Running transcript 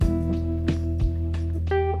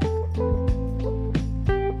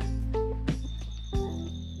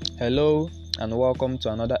Hello and welcome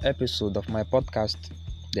to another episode of my podcast,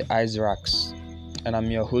 The Ice Racks. And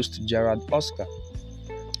I'm your host, Gerard Oscar.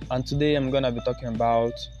 And today I'm going to be talking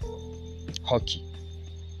about hockey.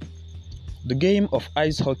 The game of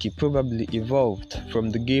ice hockey probably evolved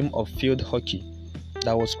from the game of field hockey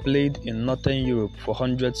that was played in Northern Europe for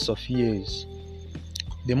hundreds of years.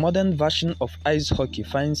 The modern version of ice hockey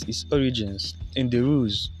finds its origins in the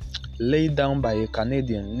rules laid down by a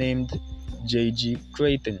Canadian named J.G.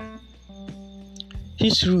 Creighton.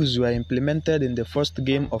 His rules were implemented in the first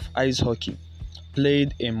game of ice hockey,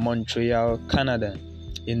 played in Montreal, Canada,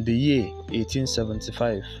 in the year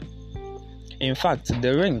 1875. In fact,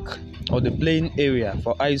 the rink, or the playing area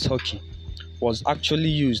for ice hockey, was actually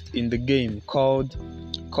used in the game called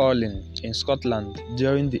curling in Scotland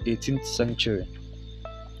during the 18th century.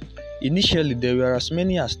 Initially, there were as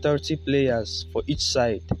many as 30 players for each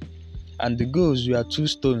side, and the goals were two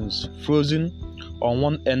stones frozen on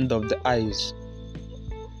one end of the ice.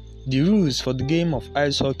 The rules for the game of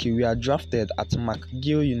ice hockey were drafted at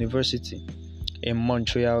McGill University in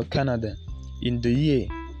Montreal, Canada, in the year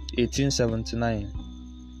 1879.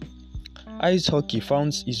 Ice hockey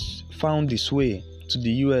found its way to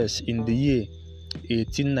the US in the year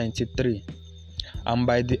 1893, and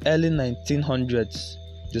by the early 1900s,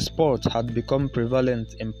 the sport had become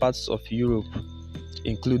prevalent in parts of Europe,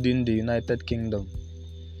 including the United Kingdom.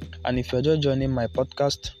 And if you're just joining my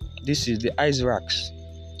podcast, this is the Ice Racks,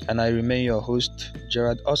 and I remain your host,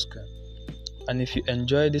 Gerard Oscar. And if you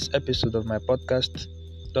enjoy this episode of my podcast,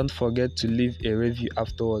 don't forget to leave a review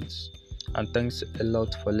afterwards. And thanks a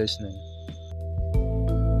lot for listening.